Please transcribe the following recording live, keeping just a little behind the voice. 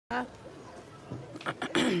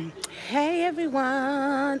Hey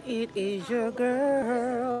everyone, it is your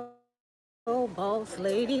girl, Boss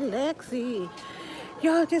Lady Lexi.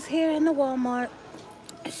 Y'all just here in the Walmart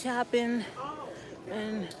shopping,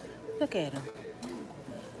 and look at them.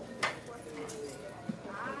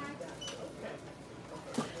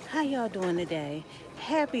 How y'all doing today?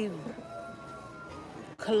 Happy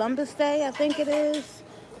Columbus Day, I think it is.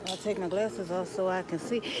 I'll take my glasses off so I can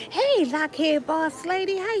see. Hey, Lockheed Boss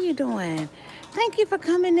Lady, how you doing? Thank you for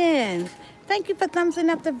coming in. Thank you for thumbsing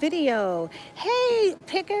up the video. Hey,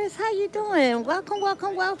 Pickers, how you doing? Welcome,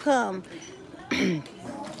 welcome, welcome.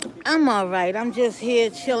 I'm all right. I'm just here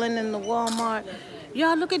chilling in the Walmart.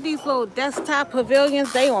 Y'all, look at these little desktop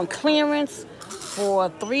pavilions. They on clearance for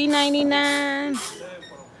 $3.99.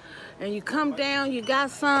 And you come down, you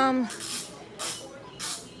got some.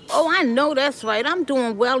 Oh, I know that's right. I'm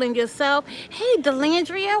doing well in yourself. Hey,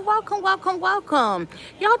 Delandria, welcome, welcome, welcome.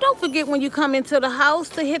 Y'all don't forget when you come into the house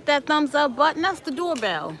to hit that thumbs up button. That's the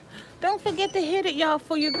doorbell. Don't forget to hit it, y'all,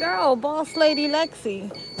 for your girl, Boss Lady Lexi.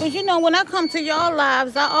 Because, you know, when I come to y'all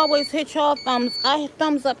lives, I always hit y'all thumbs. I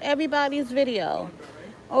thumbs up everybody's video.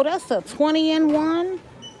 Oh, that's a 20-in-1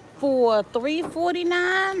 for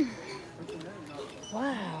 $3.49.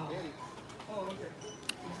 Wow.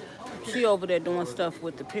 She over there doing stuff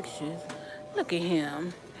with the pictures. Look at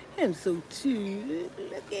him. Him so cute.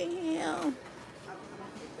 Look at him.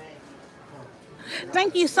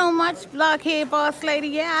 Thank you so much, Blockhead Boss Lady.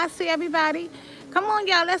 Yeah, I see everybody. Come on,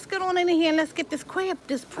 y'all. Let's get on in here and let's get this prayer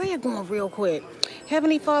going real quick.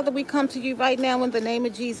 Heavenly Father, we come to you right now in the name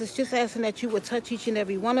of Jesus, just asking that you would touch each and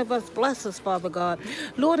every one of us. Bless us, Father God.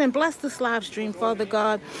 Lord, and bless this live stream, Father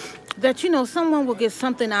God, that, you know, someone will get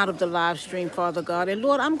something out of the live stream, Father God. And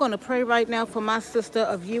Lord, I'm going to pray right now for my sister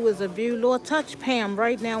of you as a view. Lord, touch Pam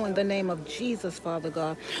right now in the name of Jesus, Father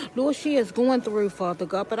God. Lord, she is going through, Father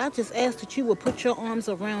God, but I just ask that you would put your arms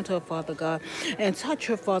around her, Father God, and touch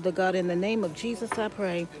her, Father God. In the name of Jesus, I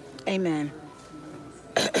pray. Amen.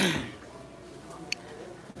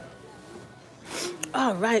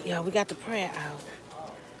 All right, y'all, we got the prayer out.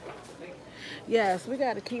 Yes, we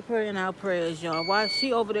got to keep her in our prayers, y'all. Why is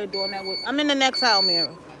she over there doing that? I'm in the next aisle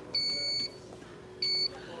mirror.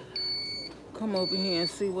 Come over here and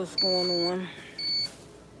see what's going on.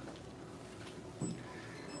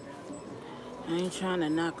 I ain't trying to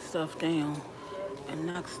knock stuff down and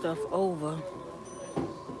knock stuff over.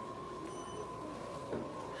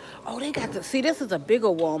 Oh, they got to see, this is a bigger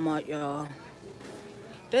Walmart, y'all.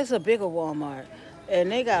 This is a bigger Walmart. And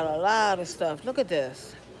they got a lot of stuff. Look at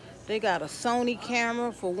this. They got a Sony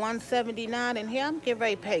camera for $179, and here I'm getting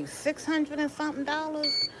ready to pay $600 and something.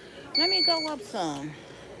 Let me go up some.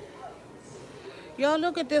 Y'all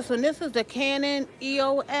look at this one. This is the Canon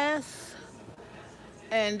EOS,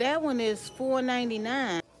 and that one is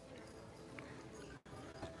 $499.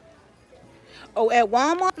 Oh, at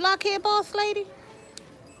Walmart, Blockhead Boss Lady?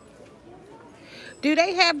 Do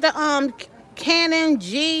they have the Canon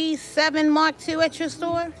G7 Mark II at your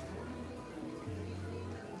store?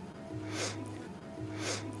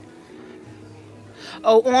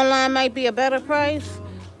 Oh, online might be a better price?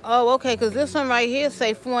 Oh, okay, because this one right here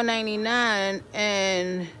say $499,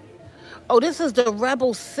 and oh, this is the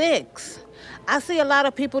Rebel 6. I see a lot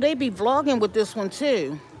of people, they be vlogging with this one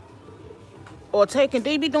too. Or they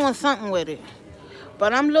be doing something with it.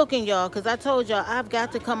 But I'm looking, y'all, because I told y'all I've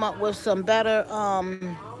got to come up with some better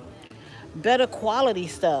quality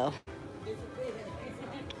stuff.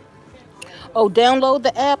 Oh, download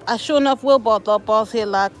the app. I sure enough will, Boss here,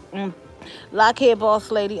 Lockhead Boss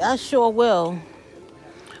Lady. I sure will.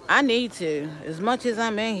 I need to, as much as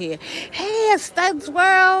I'm in here. Hey, Studs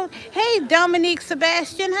World. Hey, Dominique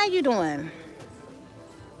Sebastian. How you doing?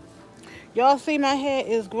 Y'all see my hair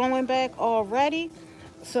is growing back already.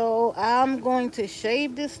 So I'm going to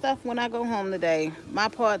shave this stuff when I go home today. My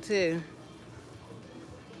part too.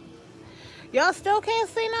 Y'all still can't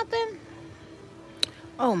see nothing?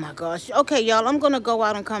 Oh my gosh. Okay, y'all, I'm going to go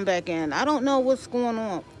out and come back in. I don't know what's going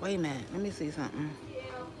on. Wait a minute. Let me see something.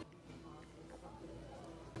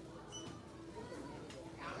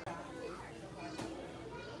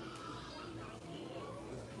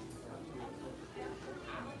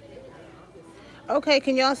 Okay,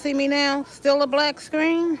 can y'all see me now? Still a black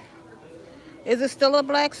screen? Is it still a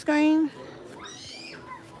black screen?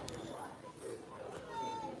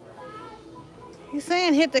 He's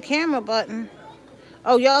saying hit the camera button.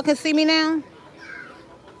 Oh, y'all can see me now?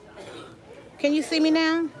 Can you see me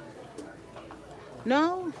now?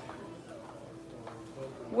 No?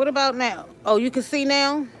 What about now? Oh, you can see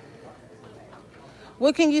now?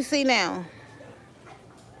 What can you see now?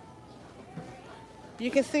 You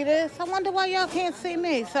can see this? I wonder why y'all can't see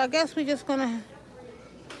me. So I guess we're just gonna...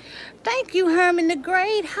 Thank you, Herman the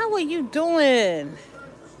Great. How are you doing?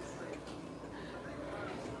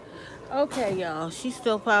 Okay, y'all. She's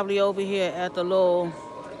still probably over here at the little...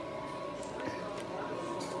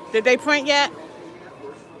 Did they print yet?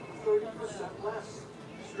 30% less.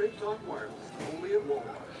 Straight talk wireless. Only at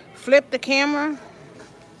Walmart. Flip the camera.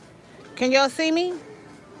 Can y'all see me?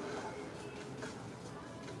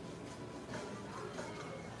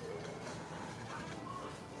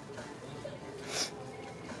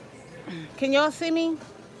 Can y'all see me?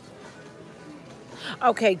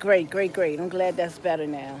 Okay, great, great, great. I'm glad that's better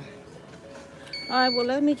now. All right, well,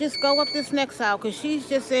 let me just go up this next aisle because she's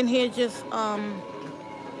just in here just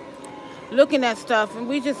looking at stuff. And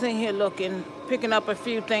we just in here looking, picking up a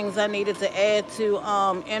few things I needed to add to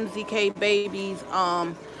MZK Baby's.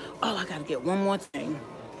 Oh, I got to get one more thing.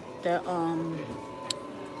 That,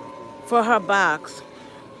 for her box.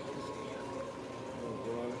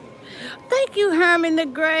 Thank you, Herman the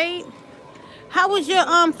Great. How was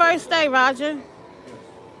your first day, Roger?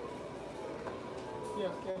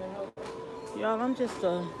 Y'all, I'm just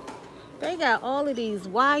they got all of these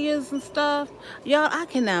wires and stuff. Y'all, I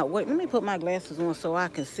cannot wait. Let me put my glasses on so I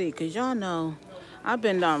can see, because y'all know I've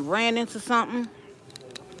been ran into something.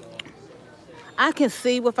 I can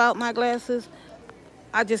see without my glasses.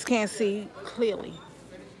 I just can't see clearly.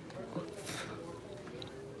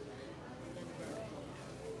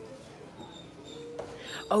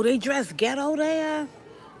 Oh, they dress ghetto there?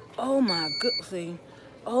 Oh my goodness.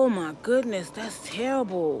 Oh my goodness, that's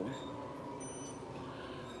terrible.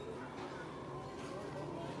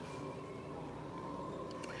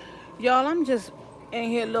 Y'all, I'm just in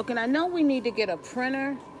here looking. I know we need to get a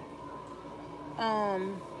printer. But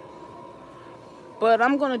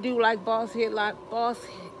I'm gonna do like boss head lock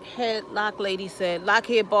lady said,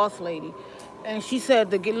 lockhead boss lady. And she said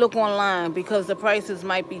to look online because the prices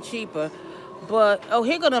might be cheaper. But oh,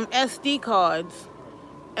 here go them SD cards.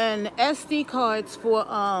 And SD cards for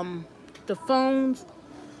the phones.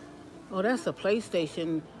 Oh, that's a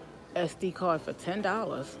PlayStation SD card for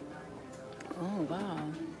 $10. Oh wow.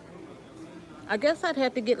 I guess I'd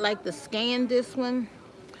have to get like the scan disc one.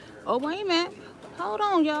 Oh, wait a minute. Hold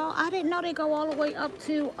on, y'all. I didn't know they go all the way up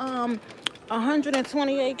to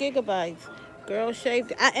 128 gigabytes. Girl,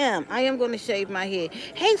 shaved. I am going to shave my head.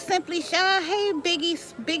 Hey, Simply Shy. Hey,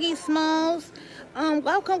 Biggie Smalls.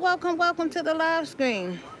 Welcome to the live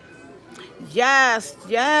stream. Yes,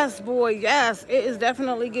 boy, yes. It is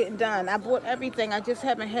definitely getting done. I bought everything. I just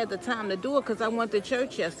haven't had the time to do it because I went to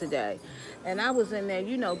church yesterday. And I was in there,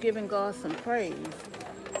 you know, giving God some praise.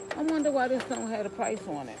 I wonder why this don't have a price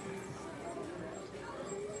on it.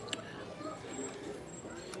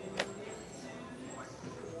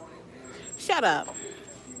 Shut up.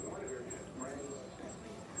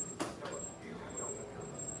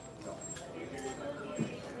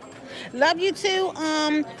 Love you too,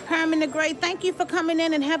 Herman the Great. Thank you for coming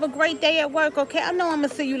in and have a great day at work, okay? I know I'm going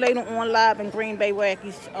to see you later on live in Green Bay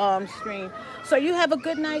Wacky stream. So you have a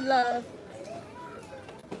good night, love.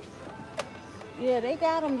 Yeah, they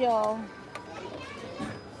got them, y'all.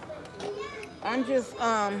 I'm just,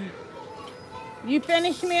 you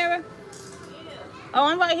finished, Mira? Oh,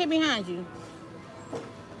 I'm right here behind you.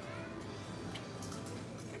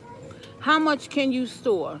 How much can you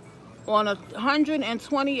store? On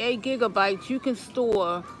 128 gigabytes, you can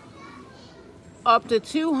store up to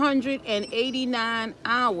 289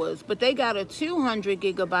 hours. But they got a 200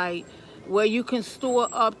 gigabyte where you can store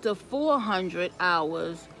up to 400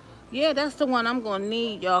 hours. Yeah, that's the one I'm going to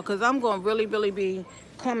need, y'all, because I'm going to really be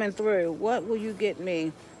coming through. What will you get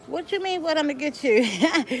me? What you mean what I'm going to get you?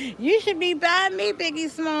 You should be buying me, Biggie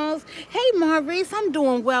Smalls. Hey, Maurice, I'm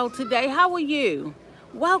doing well today. How are you?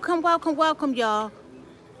 Welcome, y'all.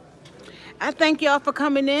 I thank y'all for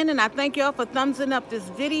coming in, and I thank y'all for thumbsing up this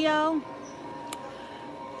video.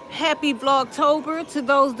 Happy Vlogtober to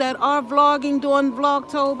those that are vlogging during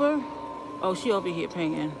Vlogtober. Oh, she over here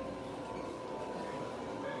pinging.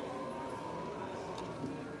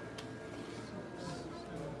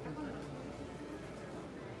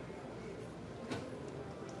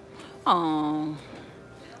 Oh,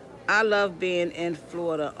 I love being in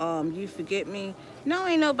Florida. You forget me? No,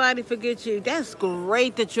 ain't nobody forget you. That's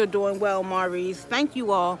great that you're doing well, Maurice. Thank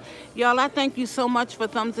you all. Y'all, I thank you so much for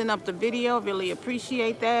thumbsing up the video. Really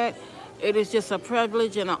appreciate that. It is just a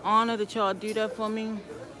privilege and an honor that y'all do that for me.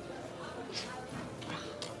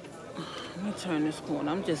 Let me turn this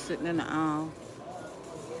corner. I'm just sitting in the aisle.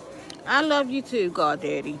 I love you too, God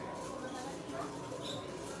Daddy.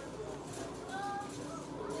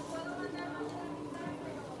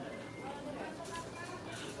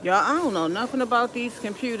 Y'all, I don't know nothing about these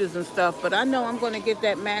computers and stuff, but I know I'm going to get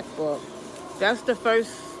that MacBook. That's the first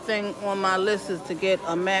thing on my list is to get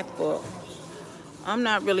a MacBook. I'm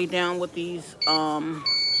not really down with these, I'm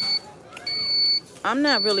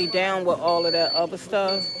not really down with all of that other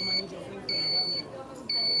stuff.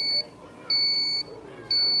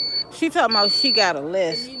 She talking about she got a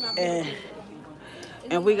list, and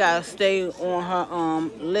we gotta stay on her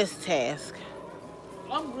list task.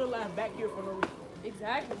 I'm real life back here for no reason.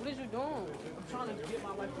 Exactly. What is you doing? I'm trying to get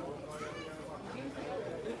my life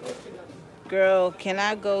to. Girl, can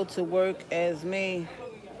I go to work as me?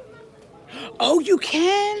 Oh, you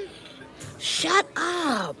can? Shut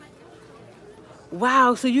up.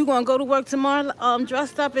 Wow, so you gonna go to work tomorrow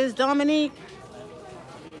dressed up as Dominique?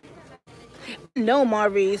 No,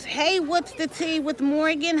 Maurice. Hey, what's the tea with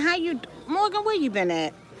Morgan? Morgan, where you been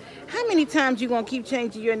at? How many times you gonna keep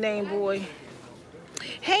changing your name, boy?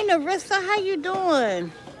 Hey, Narissa, how you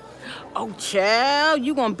doing? Oh, child,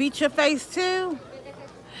 you gonna beat your face too?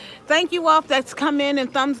 Thank you all that's come in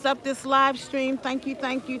and thumbs up this live stream. Thank you,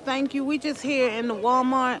 thank you, thank you. We just here in the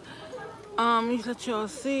Walmart. Let y'all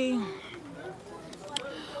see.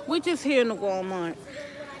 We just here in the Walmart.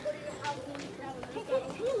 Can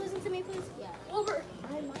you listen to me, please? Yeah. Over.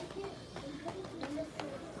 I like it.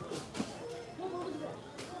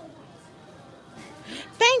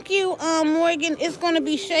 Thank you, Morgan. It's gonna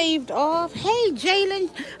be shaved off. Hey, Jalen,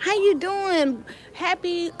 how you doing?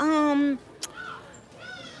 Happy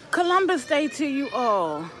Columbus Day to you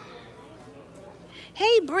all.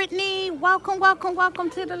 Hey, Brittany, welcome, welcome, welcome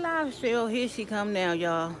to the live stream. Oh, here she come now,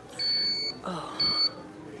 y'all. Oh.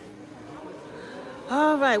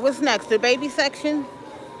 All right, what's next? The baby section?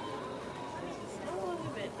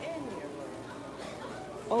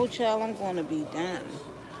 Oh, child, I'm gonna be done.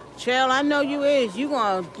 Child, I know you is. You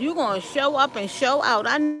gonna show up and show out.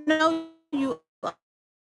 I know you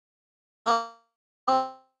are.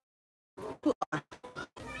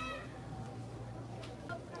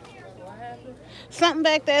 Something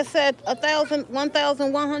back there said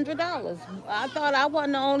 $1,100. I thought I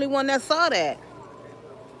wasn't the only one that saw that.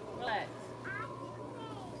 Relax.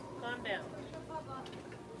 Calm down.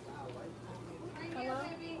 Hello?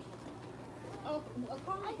 Oh, a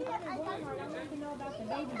call I got in Walmart. I wanted to know about the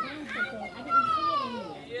baby blanket thing. I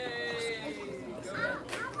didn't see it in here.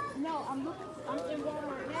 No, I'm in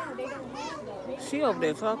Walmart now. They don't have that. She over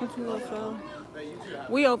there talking to herself.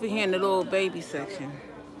 We over here in the little baby section.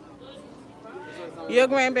 Your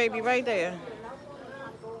grandbaby right there.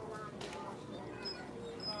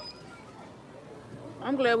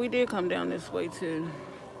 I'm glad we did come down this way too.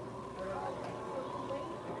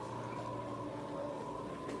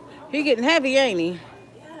 He getting heavy, ain't he?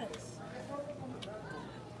 Yes.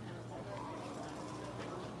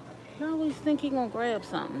 I always think he gonna grab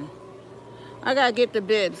something. I gotta get the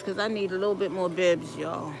bibs because I need a little bit more bibs,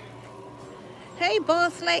 y'all. Hey,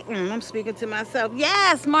 Boss Layton. I'm speaking to myself.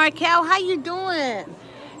 Yes, Markel, how you doing?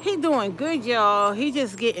 He doing good, y'all. He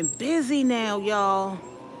just getting busy now, y'all.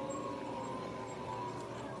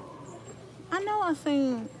 I know I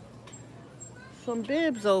seen some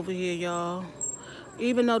bibs over here, y'all.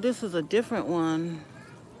 Even though this is a different one.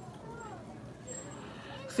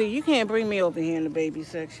 See, you can't bring me over here in the baby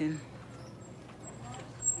section.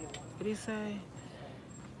 What did he say?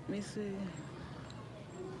 Let me see.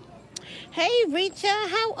 Hey, Richa,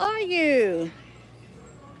 how are you?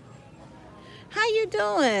 How you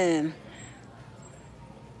doing?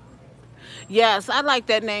 Yes, I like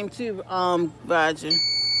that name too, Roger.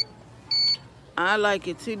 I like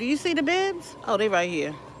it too. Do you see the bibs? Oh, they right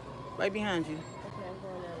here. Right behind you. Okay, I'm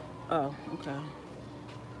going out. Oh, okay.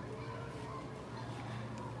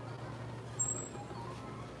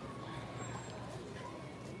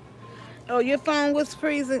 Oh, your phone was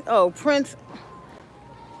freezing. Oh, Prince.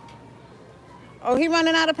 Oh, he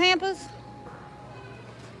running out of Pampers?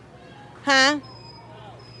 Huh?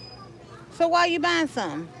 So why you buying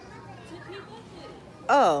some?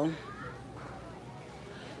 Oh.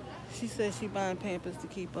 She said she buying Pampers to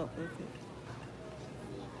keep up with it.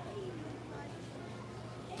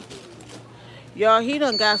 Y'all, he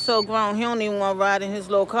done got so grown, he don't even want to ride in his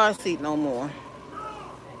little car seat no more.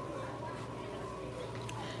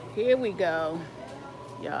 Here we go.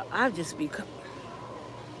 Y'all, I just be...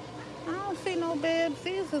 I don't see no bibs.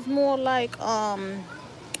 These is more like,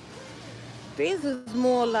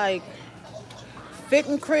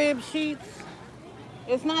 fitting crib sheets.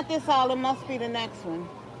 It's not this all, it must be the next one.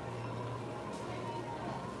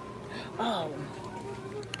 Oh.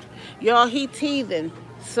 Y'all, he teething.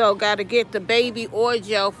 So, gotta get the baby oil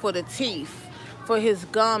gel for the teeth. For his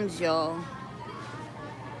gums, y'all.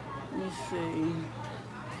 Let me see.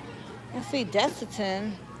 Let's see,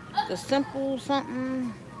 Desitin. The simple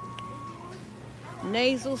something.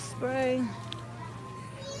 Nasal spray.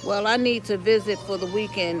 Well, I need to visit for the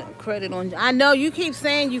weekend. Credit on. I know you keep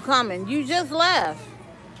saying you coming. You just left.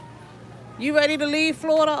 You ready to leave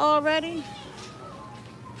Florida already?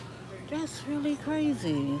 That's really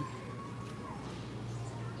crazy.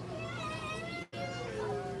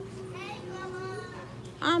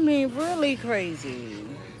 I mean, really crazy.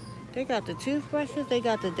 They got the toothbrushes. They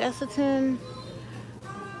got the Desitin.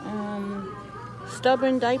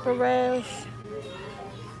 Stubborn diaper rash.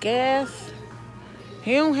 Gas.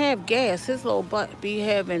 He don't have gas. His little butt be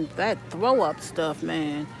having that throw up stuff,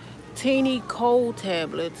 man. Teeny cold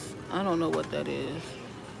tablets. I don't know what that is.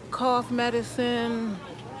 Cough medicine.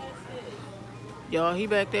 Y'all, he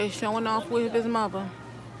back there showing off with his mother.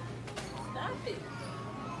 Stop it.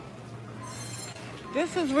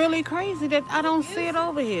 This is really crazy that I don't see it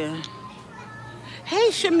over here. Hey,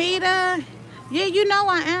 Shamita. Yeah, you know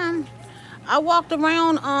I am. I walked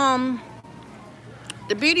around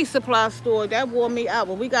the beauty supply store. That wore me out.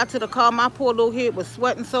 When we got to the car, my poor little head was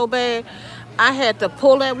sweating so bad, I had to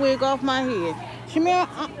pull that wig off my head. Shamira,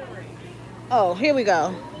 oh, here we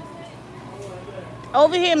go.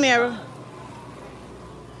 Over here, Mira.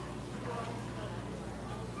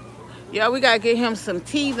 Yeah, we gotta get him some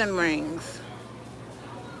teething rings.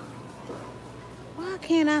 Why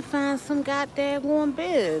can't I find some goddamn warm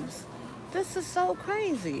bibs? This is so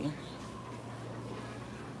crazy.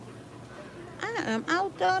 I am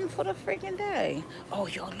outdone for the freaking day. Oh,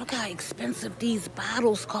 y'all, look how expensive these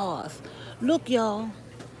bottles cost. Look, y'all.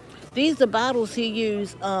 These are bottles he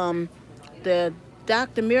used, the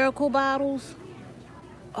Dr. Miracle bottles.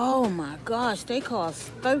 Oh, my gosh, they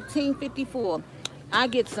cost $13.54. I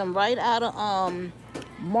get some right out of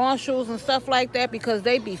Marshalls and stuff like that because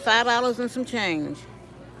they be $5 and some change.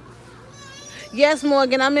 Yes,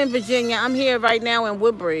 Morgan, I'm in Virginia. I'm here right now in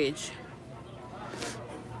Woodbridge.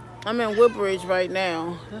 I'm in Woodbridge right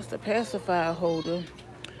now. That's the pacifier holder.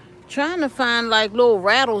 Trying to find like little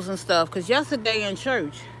rattles and stuff. Because yesterday in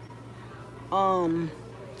church,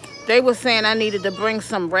 they were saying I needed to bring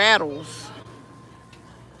some rattles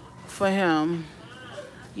for him.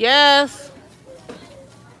 Yes.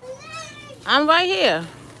 I'm right here.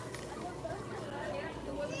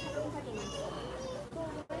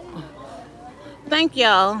 Thank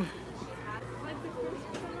y'all.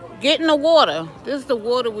 Get in the water. This is the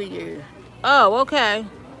water we use. Oh, okay.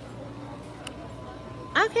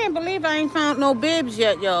 I can't believe I ain't found no bibs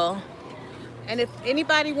yet, y'all. And if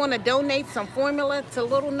anybody want to donate some formula to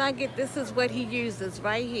Little Nugget, this is what he uses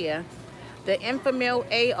right here. The Infamil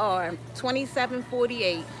AR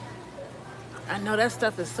 2748. I know that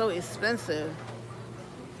stuff is so expensive.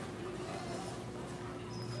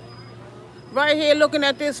 Right here looking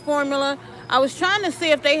at this formula. I was trying to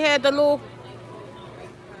see if they had the little...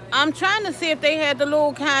 I'm trying to see if they had the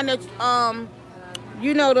little kind of,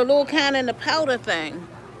 you know, the little kind in the powder thing.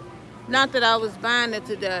 Not that I was buying it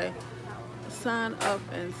today. Sign up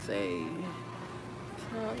and save.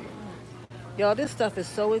 Y'all, this stuff is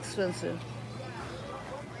so expensive.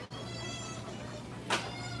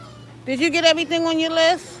 Did you get everything on your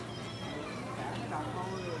list?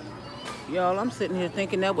 Y'all, I'm sitting here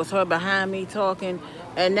thinking that was her behind me talking.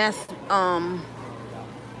 And that's,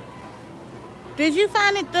 did you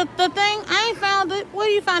find it, the thing? I ain't found it. Where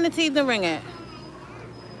do you find the teething ring at?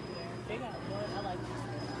 They got one. I like this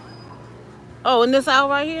one. Oh, in this aisle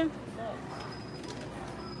right here? Look.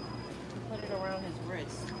 Put it around his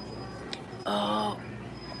wrist. Oh.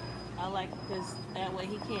 I like because that way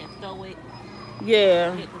he can't throw it.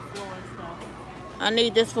 Yeah. Hit the floor and stuff. I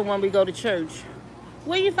need this for when we go to church.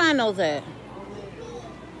 Where you find those at?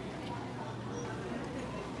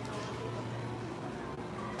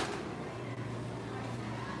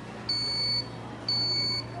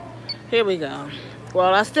 Here we go.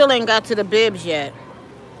 Well, I still ain't got to the bibs yet.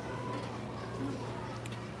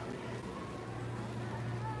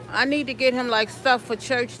 I need to get him like stuff for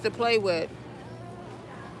church to play with.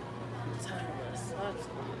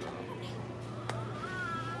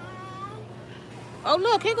 Oh,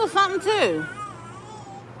 look, here goes something too.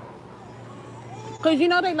 Cause you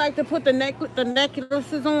know they like to put the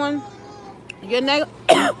necklaces on your neck.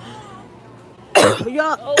 Y'all.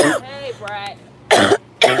 Oh, hey, Brad.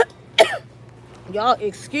 Y'all,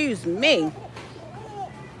 excuse me.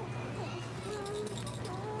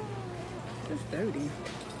 It's dirty.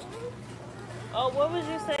 Oh, what was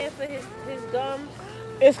you saying for his gums?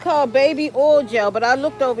 It's called baby oil gel, but I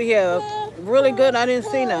looked over here. Really good. I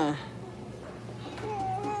didn't see none.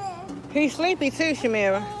 He's sleepy too,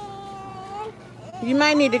 Shamira. You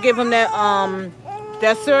might need to give him that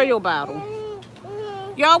cereal bottle.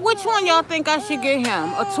 Y'all, which one y'all think I should get him?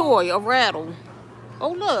 A toy, a rattle?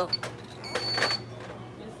 Oh, look.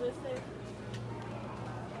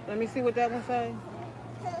 Let me see what that one say.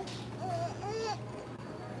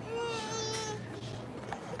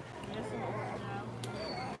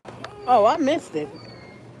 Oh, I missed it.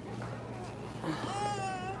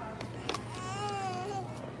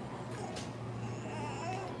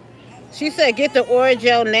 She said get the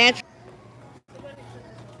Orajel natural.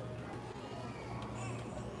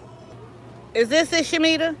 Is this it,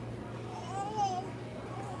 Shamita?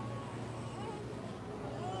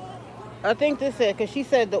 I think this is it, because she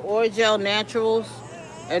said the Orajel Naturals.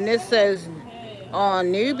 And this says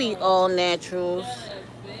on Newbie All Naturals.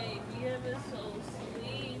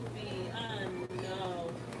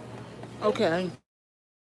 Okay.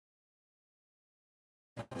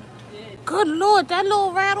 Good Lord, that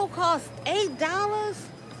little rattle cost $8?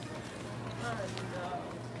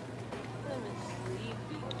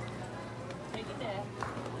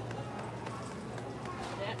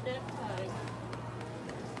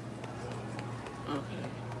 Okay.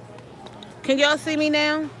 Can y'all see me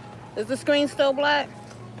now? Is the screen still black?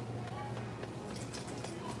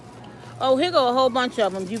 Oh, here go a whole bunch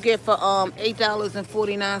of them. You get for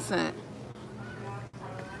 $8.49.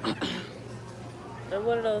 And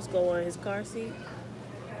what do those go on? His car seat?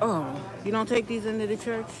 Oh, you don't take these into the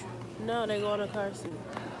church? No, they go on a car seat.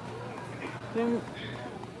 Then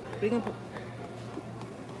we can put...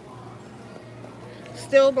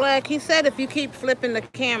 Still black. He said if you keep flipping the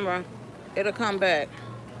camera, it'll come back.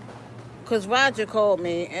 Because Roger called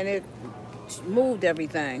me and it moved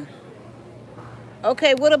everything.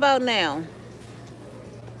 Okay, what about now?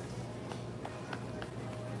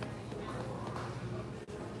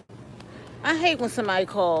 I hate when somebody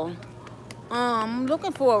call. I'm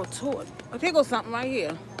looking for a toy. I think there's something right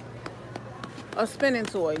here. A spinning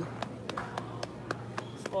toy.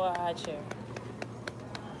 It's for a high chair.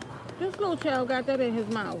 This little child got that in his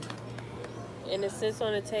mouth. And it sits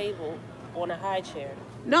on a table on a high chair.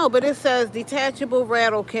 No, but it says detachable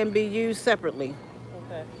rattle can be used separately.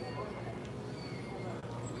 Okay.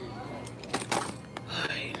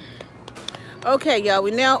 Okay, y'all,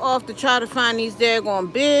 we now off to try to find these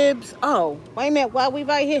daggone bibs. Oh, wait a minute. While we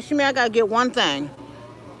right here, Shmi, I got to get one thing.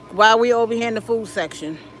 While we over here in the food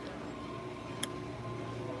section.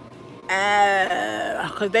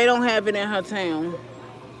 Because they don't have it in her town.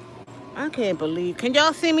 I can't believe. Can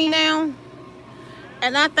y'all see me now?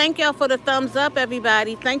 And I thank y'all for the thumbs up,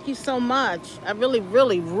 everybody. Thank you so much. I really,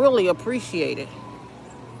 really, really appreciate it.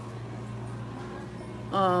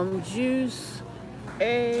 Juice,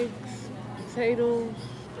 eggs, potatoes,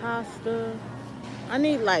 pasta. I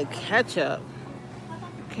need like ketchup.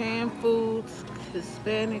 Canned foods,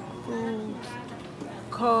 Hispanic foods,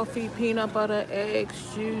 coffee, peanut butter, eggs,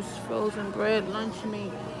 juice, frozen bread, lunch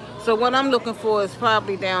meat. So what I'm looking for is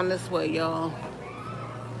probably down this way, y'all.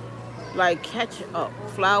 Like ketchup,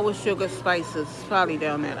 flour, sugar, spices. Probably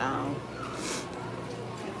down that aisle.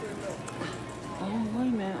 Oh, wait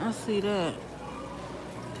a minute. I see that.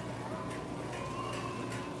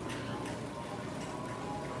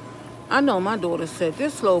 I know my daughter said,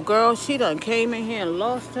 this little girl, she done came in here and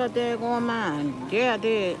lost her daggone mind. Yeah, I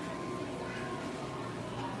did.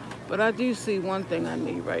 But I do see one thing I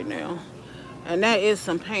need right now. And that is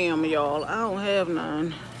some Pam, y'all. I don't have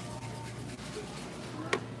none.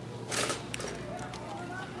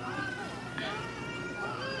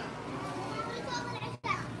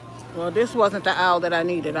 Well, this wasn't the aisle that I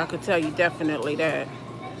needed. I could tell you definitely that.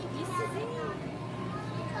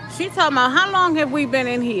 She talking about how long have we been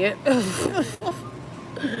in here?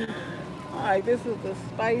 Alright, this is the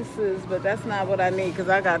spices, but that's not what I need because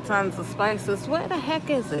I got tons of spices. Where the heck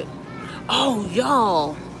is it? Oh,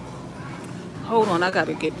 y'all. Hold on, I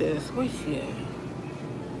gotta get this. Where's she at?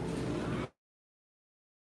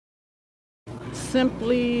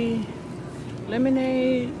 Simply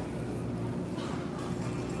lemonade.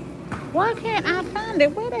 Why can't I find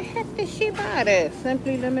it? Where the heck did she buy that?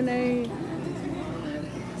 Simply lemonade.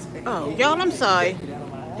 Oh, y'all, I'm sorry.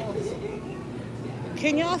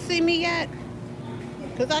 Can y'all see me yet?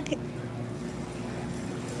 Because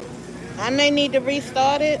I may need to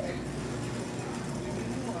restart it.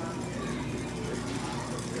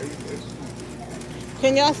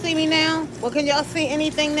 Can y'all see me now? Well, can y'all see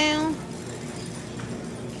anything now?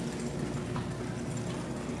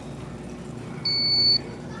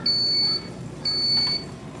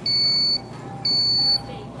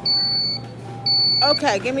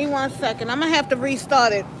 Okay, give me 1 second. I'm gonna have to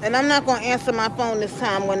restart it, and I'm not gonna answer my phone this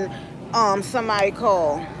time when somebody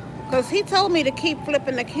call, cause he told me to keep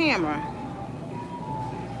flipping the camera,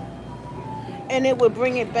 and it would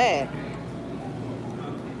bring it back.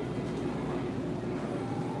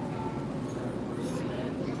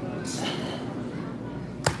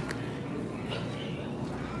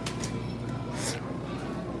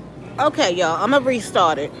 Okay, y'all, I'm gonna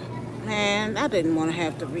restart it. Man, I didn't want to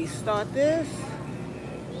have to restart this.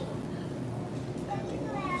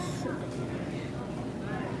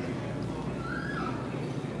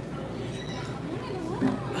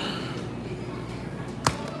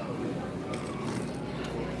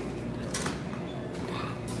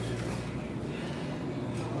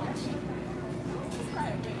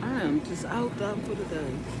 I am just out done for the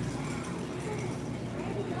day.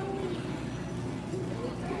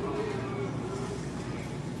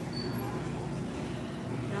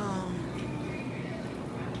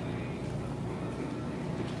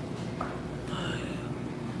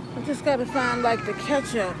 I just gotta find like the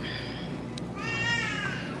ketchup.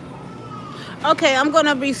 Okay, I'm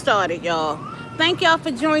gonna restart it, y'all. Thank y'all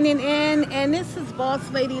for joining in, and this is Boss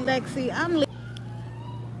Lady Lexi.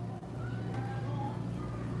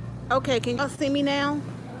 Okay, can y'all see me now?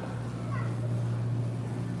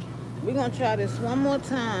 We're gonna try this one more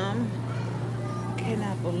time.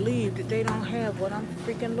 Cannot believe that they don't have what I'm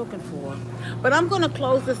freaking looking for. But I'm gonna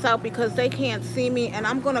close this out because they can't see me, and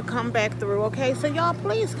I'm gonna come back through, okay? So y'all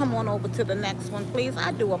please come on over to the next one, please.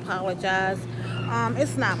 I do apologize.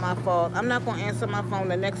 It's not my fault. I'm not gonna answer my phone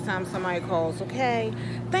the next time somebody calls, okay?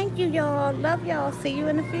 Thank you, y'all. Love y'all. See you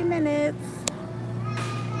in a few minutes.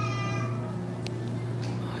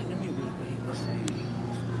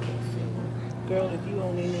 Girl, if you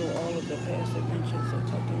only knew all of the past adventures of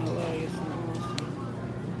fucking hilarious and